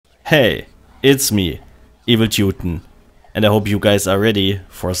Hey, it's me, evilTeuton, and I hope you guys are ready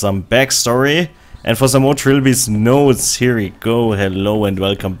for some backstory and for some more Trilby's notes. Here we go. Hello and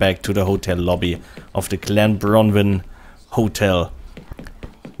welcome back to the hotel lobby of the Clan Bronwyn Hotel.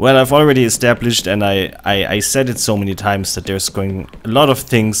 Well, I've already established, and I said it so many times, that there's a lot of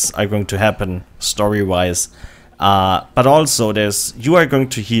things are going to happen story-wise, but also you are going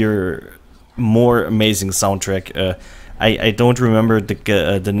to hear more amazing soundtrack. I don't remember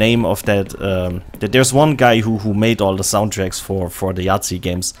the name of that. There's one guy who made all the soundtracks for the Yahtzee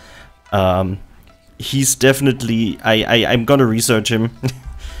games. He's definitely I'm gonna research him,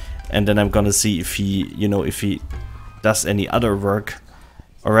 and then I'm gonna see if he does any other work.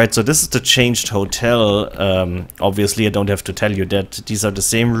 Alright, so this is the changed hotel. Obviously I don't have to tell you that these are the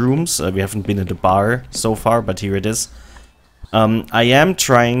same rooms. We haven't been in the bar so far, but here it is. I'm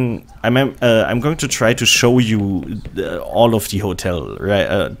going to try to show you all of the hotel,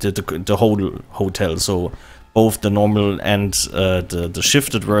 right? The whole hotel, so both the normal and the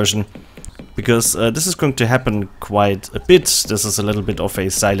shifted version, because this is going to happen quite a bit. This is a little bit of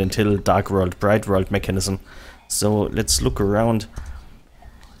a Silent Hill, Dark World, Bright World mechanism. So let's look around.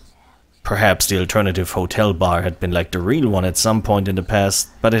 Perhaps the alternative hotel bar had been like the real one at some point in the past,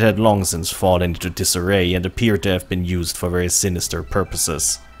 but it had long since fallen into disarray and appeared to have been used for very sinister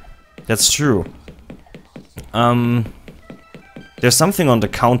purposes. That's true. There's something on the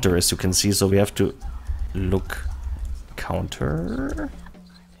counter, as you can see, so we have to look. Counter?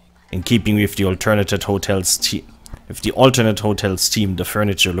 In keeping with the alternate hotel's theme, the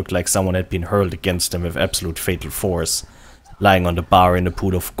furniture looked like someone had been hurled against them with absolute fatal force. Lying on the bar in a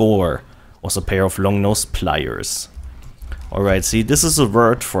pool of gore was a pair of long-nosed pliers. Alright, see, this is a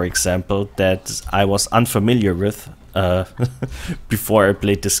word, for example, that I was unfamiliar with before I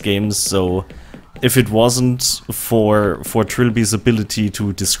played this game, so if it wasn't for Trilby's ability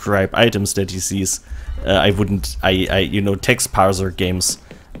to describe items that he sees, I wouldn't, text parser games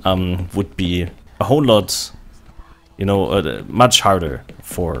would be a whole lot, much harder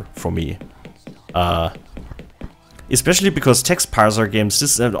for me. Especially because text parser games,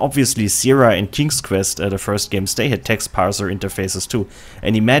 this obviously Sierra and King's Quest, the first games, they had text parser interfaces too.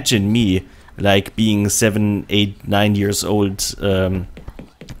 And imagine me, like, being 7, 8, 9 years old,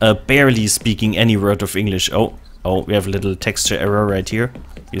 barely speaking any word of English. Oh, we have a little texture error right here.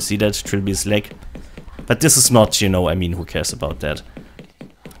 You see that? Trilby's leg. But this is not, who cares about that?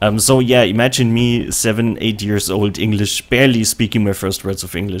 So yeah, imagine me 7, 8 years old, English, barely speaking my first words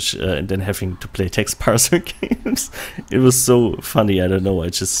of English, and then having to play text parser games. It was so funny, I don't know,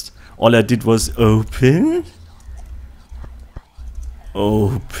 all I did was open.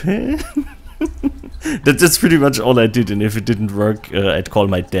 That's pretty much all I did, and if it didn't work, I'd call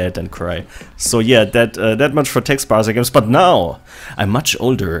my dad and cry. So yeah, that much for text parser games, but now I'm much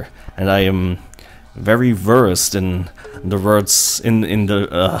older, and I am very versed in the words in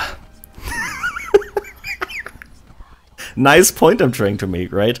the nice point I'm trying to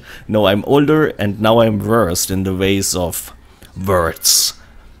make, right? No, I'm older and now I'm versed in the ways of words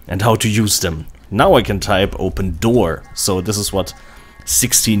and how to use them. Now I can type open door. So this is what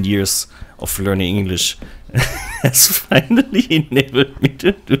 16 years of learning English has finally enabled me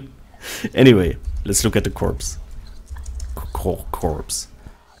to do. Anyway, let's look at the corpse. Corpse.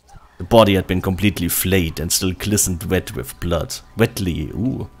 The body had been completely flayed and still glistened wet with blood. Wetly,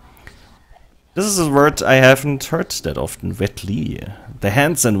 ooh. This is a word I haven't heard that often, wetly. The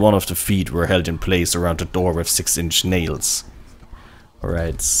hands and one of the feet were held in place around the door with 6-inch nails.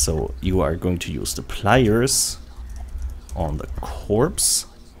 Alright, so you are going to use the pliers on the corpse.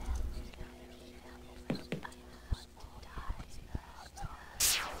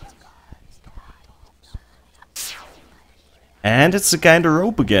 And it's the guy in the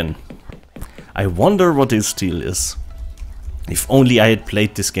rope again. I wonder what his deal is. If only I had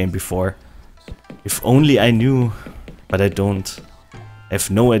played this game before. If only I knew. But I don't. I have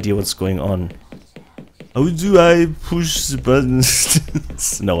no idea what's going on. How do I push the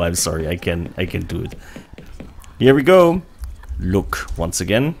buttons? No, I'm sorry, I can do it. Here we go. Look, once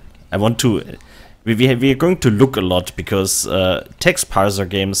again. I want to... We are going to look a lot because text parser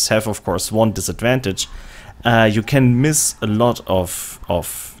games have, of course, one disadvantage. You can miss a lot of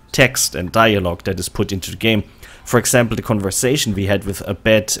text and dialogue that is put into the game. For example, the conversation we had with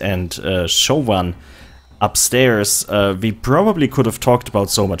Abed and Showan upstairs, we probably could have talked about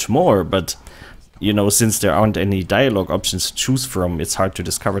so much more, but, since there aren't any dialogue options to choose from, it's hard to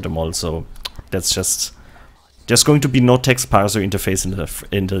discover them all, so that's just... There's going to be no text parser interface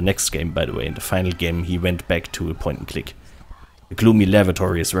in the next game, by the way. In the final game, he went back to a point and click. The gloomy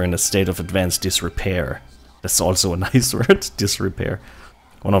lavatories were in a state of advanced disrepair. That's also a nice word, disrepair.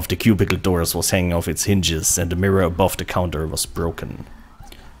 One of the cubicle doors was hanging off its hinges, and the mirror above the counter was broken.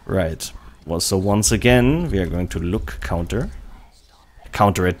 Right. Well, so once again, we are going to look counter. The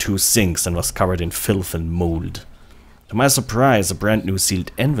counter had 2 sinks and was covered in filth and mold. To my surprise, a brand new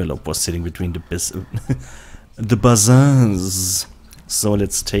sealed envelope was sitting between the basins. So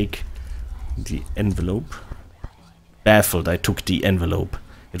let's take the envelope. Baffled, I took the envelope.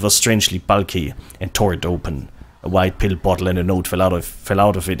 It was strangely bulky and tore it open. A white pill bottle and a note fell out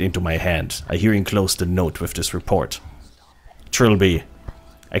of it into my hand. I hear enclosed the note with this report. Trilby.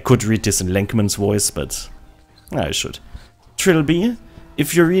 I could read this in Lenkman's voice, but I should. Trilby,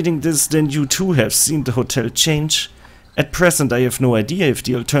 if you're reading this, then you too have seen the hotel change. At present, I have no idea if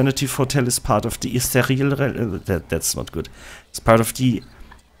the alternative hotel is part of the ethereal realm. That's not good. It's part of the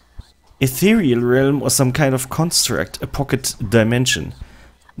ethereal realm or some kind of construct, a pocket dimension.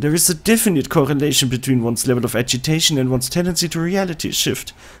 There is a definite correlation between one's level of agitation and one's tendency to reality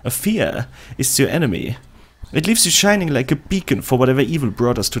shift. A fear is your enemy. It leaves you shining like a beacon for whatever evil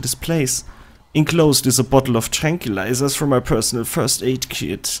brought us to this place. Enclosed is a bottle of tranquilizers from my personal first aid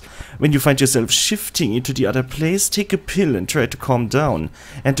kit. When you find yourself shifting into the other place, take a pill and try to calm down,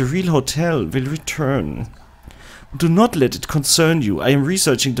 and the real hotel will return. Do not let it concern you. I am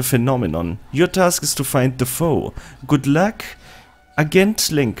researching the phenomenon. Your task is to find the foe. Good luck, Agent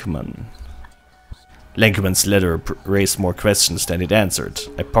Lenkman. Lenkman's letter raised more questions than it answered.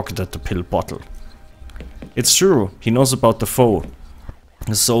 I pocketed the pill bottle. It's true, he knows about the foe.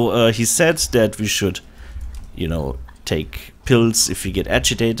 So he said that we should, you know, take pills if we get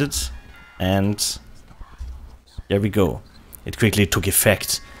agitated. And there we go. It quickly took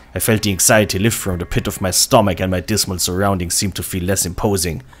effect. I felt the anxiety lift from the pit of my stomach, and my dismal surroundings seemed to feel less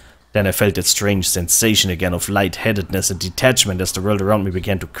imposing. Then I felt that strange sensation again of lightheadedness and detachment as the world around me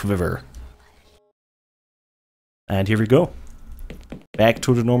began to quiver. And here we go. Back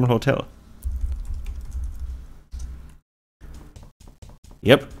to the normal hotel.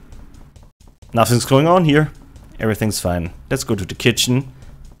 Yep. Nothing's going on here. Everything's fine. Let's go to the kitchen.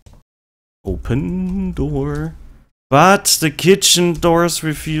 Open door. But the kitchen doors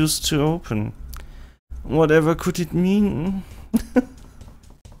refuse to open. Whatever could it mean?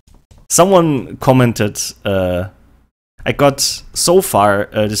 Someone commented, I got so far,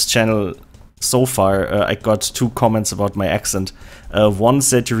 this channel, I got 2 comments about my accent. One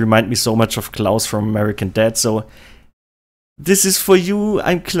said you remind me so much of Klaus from American Dad, so this is for you,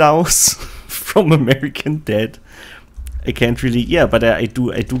 I'm Klaus from American Dad. I can't really, yeah, but I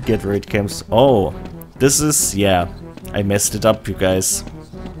do get where it comes. Oh, this is, yeah, I messed it up, you guys.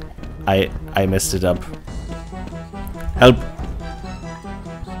 I messed it up. Help.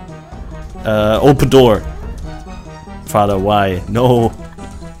 Open door. Father, why? No.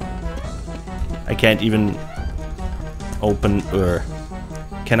 I can't even open,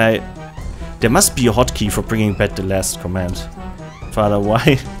 can I? There must be a hotkey for bringing back the last command. Father,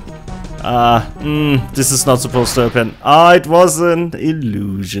 why? This is not supposed to happen. It was an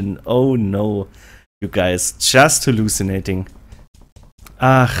illusion. Oh no. You guys, just hallucinating.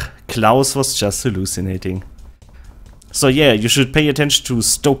 Klaus was just hallucinating. So yeah, you should pay attention to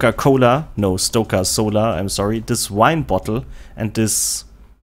Stoker Cola. No, Stoker Sola, I'm sorry. This wine bottle and this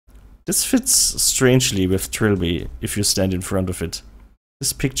fits strangely with Trilby if you stand in front of it.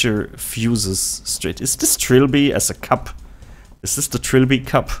 This picture fuses straight. Is this Trilby as a cup? Is this the Trilby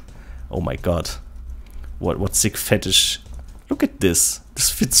cup? Oh my god. What sick fetish. Look at this. This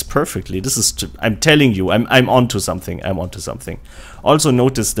fits perfectly. This is, I'm telling you, I'm onto something. I'm onto something. Also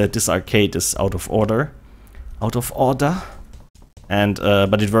notice that this arcade is out of order. Out of order. And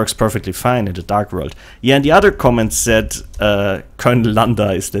but it works perfectly fine in the dark world. Yeah, and the other comment said Colonel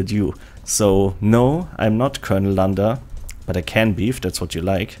Landa, is that you? So no, I'm not Colonel Landa. But I can be, if that's what you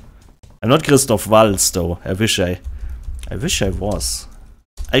like. I'm not Christoph Waltz, though. I wish I was.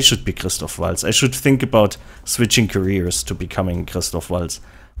 I should be Christoph Waltz. I should think about switching careers to becoming Christoph Waltz.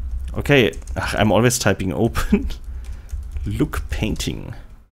 Okay, I'm always typing open. Look painting.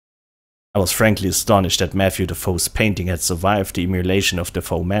 I was frankly astonished that Matthew Defoe's painting had survived the emulation of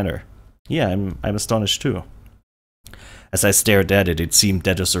Defoe Manor. Yeah, I'm astonished too. As I stared at it, it seemed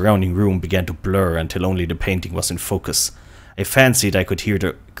that the surrounding room began to blur until only the painting was in focus. I fancied I could hear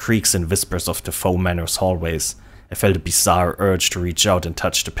the creaks and whispers of Defoe Manor's hallways. I felt a bizarre urge to reach out and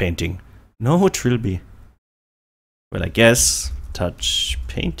touch the painting. No, Trilby. Well, I guess. Touch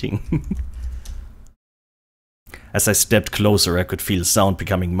painting. As I stepped closer, I could feel sound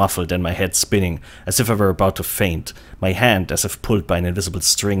becoming muffled and my head spinning, as if I were about to faint. My hand, as if pulled by an invisible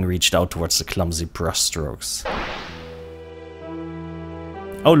string, reached out towards the clumsy brushstrokes.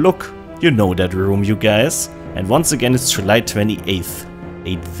 Oh look, you know that room, you guys. And once again it's July 28th.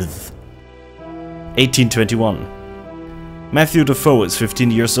 1821. Matthew Defoe is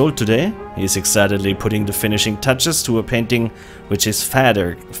 15 years old today. He is excitedly putting the finishing touches to a painting which his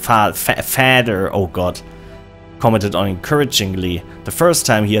father, oh god, commented on encouragingly, the first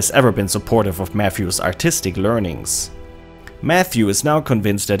time he has ever been supportive of Matthew's artistic learnings. Matthew is now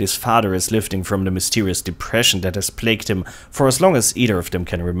convinced that his father is lifting from the mysterious depression that has plagued him for as long as either of them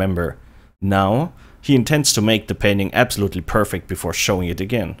can remember. Now, he intends to make the painting absolutely perfect before showing it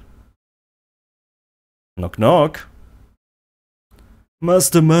again. Knock knock.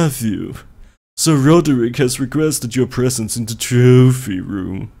 Master Matthew, Sir Roderick has requested your presence in the trophy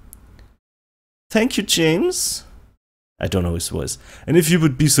room. Thank you, James. I don't know his voice. And if you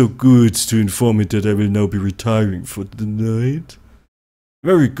would be so good to inform me that I will now be retiring for the night.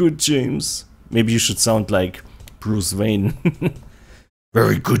 Very good, James. Maybe you should sound like Bruce Wayne.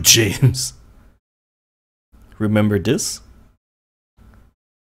 Very good, James. Remember this?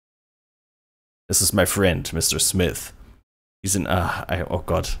 This is my friend, Mr. Smith. He's an, oh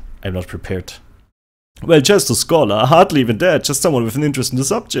god, I'm not prepared. Well, just a scholar, hardly even that, just someone with an interest in the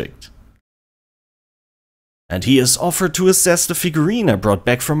subject. And he has offered to assess the figurine I brought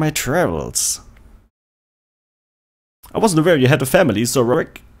back from my travels. I wasn't aware you had a family, so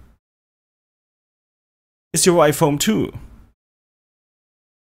Rick. Is your wife home too?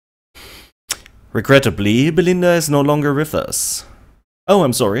 Regrettably, Belinda is no longer with us. Oh,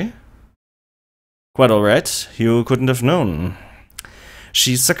 I'm sorry. Quite alright, you couldn't have known.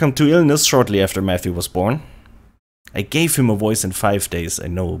 She succumbed to illness shortly after Matthew was born. I gave him a voice in 5 days, I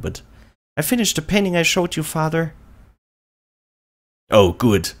know, but I finished the painting I showed you, Father. Oh,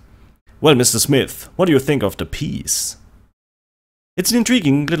 good. Well, Mr. Smith, what do you think of the piece? It's an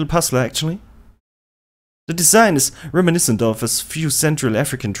intriguing little puzzle, actually. The design is reminiscent of as few Central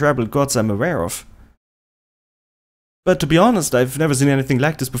African tribal gods I'm aware of. But to be honest, I've never seen anything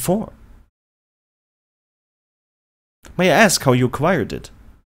like this before. May I ask how you acquired it?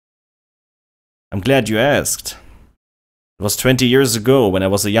 I'm glad you asked. It was 20 years ago when I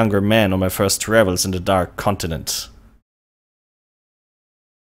was a younger man on my first travels in the Dark Continent.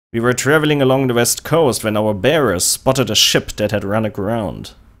 We were traveling along the west coast when our bearers spotted a ship that had run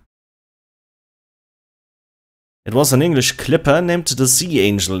aground. It was an English clipper named the Sea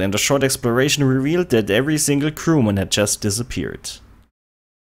Angel, and a short exploration revealed that every single crewman had just disappeared.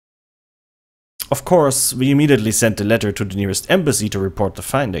 Of course, we immediately sent a letter to the nearest embassy to report the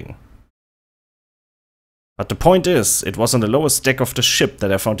finding. But the point is, it was on the lowest deck of the ship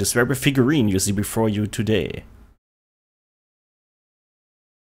that I found this very figurine you see before you today.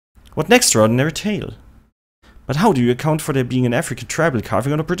 What an extraordinary tale. But how do you account for there being an African tribal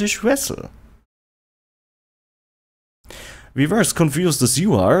carving on a British vessel? We were as confused as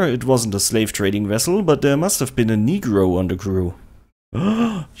you are. It wasn't a slave trading vessel, but there must have been a Negro on the crew.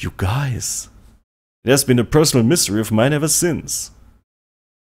 You guys. It has been a personal mystery of mine ever since.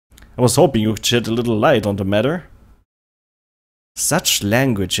 I was hoping you could shed a little light on the matter. Such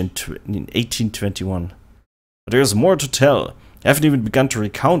language in 1821. But there's more to tell. I haven't even begun to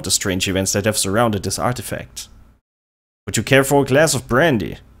recount the strange events that have surrounded this artifact. Would you care for a glass of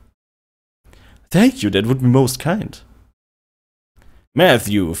brandy? Thank you, that would be most kind.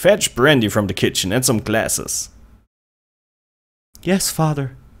 Matthew, fetch brandy from the kitchen and some glasses. Yes,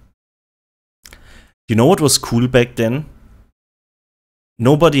 Father. You know what was cool back then?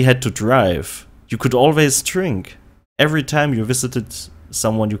 Nobody had to drive. You could always drink. Every time you visited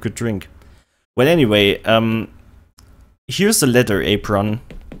someone, you could drink. Well, anyway, here's a leather apron,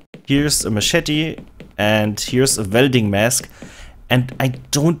 here's a machete, and here's a welding mask. And I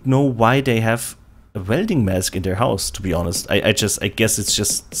don't know why they have a welding mask in their house, to be honest. I guess it's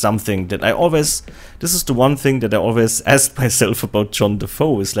just something that I always, this is the one thing that I always asked myself about John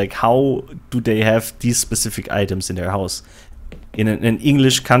Defoe, is like, how do they have these specific items in their house in an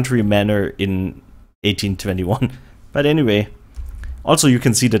English country manner in 1821? But anyway, also you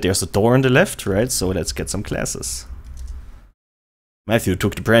can see that there's a door on the left, right? So let's get some glasses. Matthew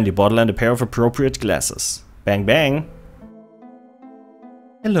took the brandy bottle and a pair of appropriate glasses. Bang bang.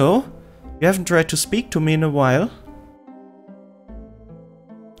 Hello? You haven't tried to speak to me in a while.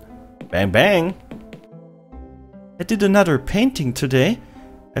 Bang bang. I did another painting today.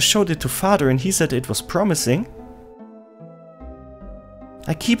 I showed it to Father and he said it was promising.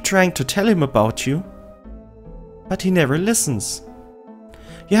 I keep trying to tell him about you, but he never listens.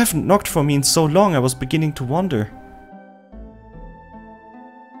 You haven't knocked for me in so long I was beginning to wonder.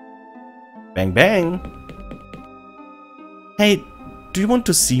 Bang bang. Hey, do you want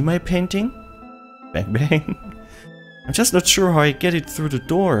to see my painting? Bang bang. I'm just not sure how I get it through the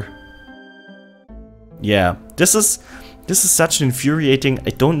door. Yeah, this is This is such infuriating.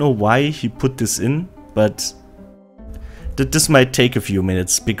 I don't know why he put this in, but this might take a few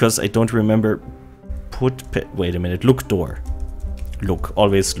minutes because I don't remember. Wait a minute. Look door. Look.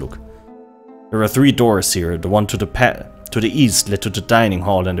 Always look. There are 3 doors here. The one to the east led to the dining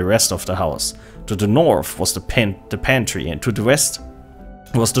hall and the rest of the house. To the north was the pantry, and to the west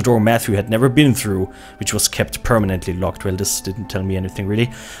was the door Matthew had never been through, which was kept permanently locked. Well, this didn't tell me anything really.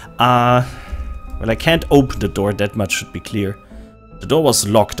 Well, I can't open the door, that much should be clear. The door was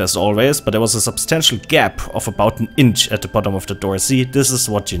locked as always, but there was a substantial gap of about an inch at the bottom of the door. See, this is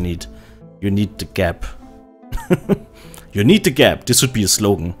what you need. You need the gap. You need the gap. This should be a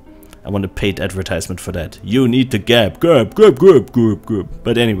slogan. I want a paid advertisement for that. You need the gap. Gap, gap, gap, gap, gap.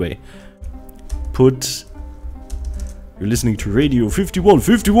 But anyway, put... You're listening to radio 51,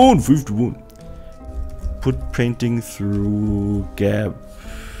 51, 51. Put painting through gap.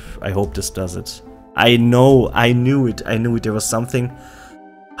 I hope this does it. I know, I knew it, there was something.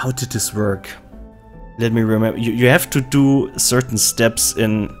 How did this work? Let me remember. You have to do certain steps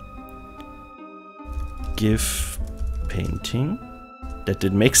in give painting. That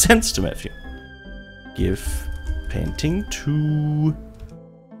didn't make sense to Matthew. Give painting to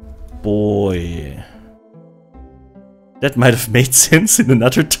boy. That might have made sense in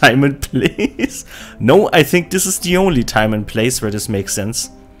another time and place. No, I think this is the only time and place where this makes sense.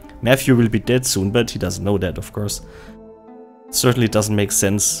 Matthew will be dead soon, but he doesn't know that, of course. It certainly doesn't make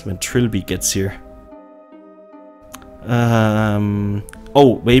sense when Trilby gets here.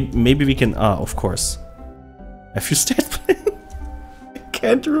 Oh, maybe we can... of course. Have you stayed playing? I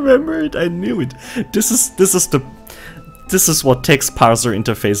can't remember it. I knew it. This is what text parser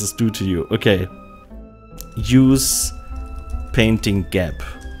interfaces do to you. Okay. Use painting gap.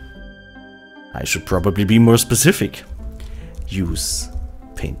 I should probably be more specific. Use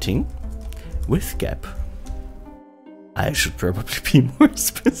painting with gap. I should probably be more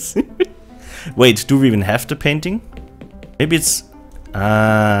specific. Wait, do we even have the painting? Maybe it's...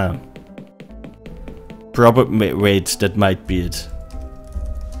 Probably... Wait, that might be it.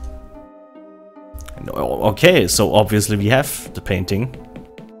 No, okay, so obviously we have the painting.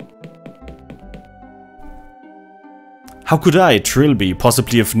 How could I, Trilby,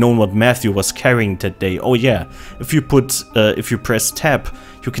 possibly have known what Matthew was carrying that day? Oh yeah, if you press tab,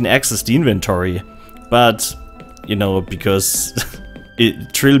 you can access the inventory. But, you know, because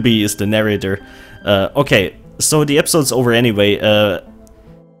Trilby is the narrator. Okay, so the episode's over anyway.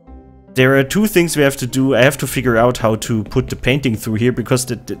 There are 2 things we have to do. I have to figure out how to put the painting through here, because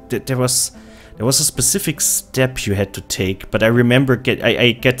there was a specific step you had to take. But I remember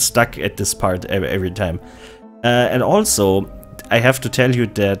I get stuck at this part every time. And also, I have to tell you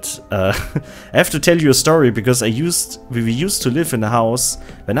that I have to tell you a story, because we used to live in a house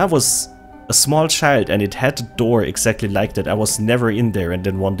when I was a small child, and it had a door exactly like that. I was never in there, and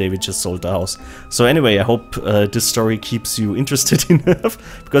then one day we just sold the house. So anyway, I hope this story keeps you interested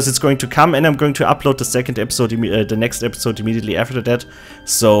enough, because it's going to come, and I'm going to upload the second episode, the next episode immediately after that.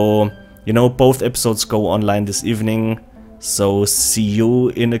 So, you know, both episodes go online this evening. So see you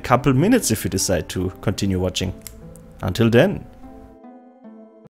in a couple minutes if you decide to continue watching. Until then.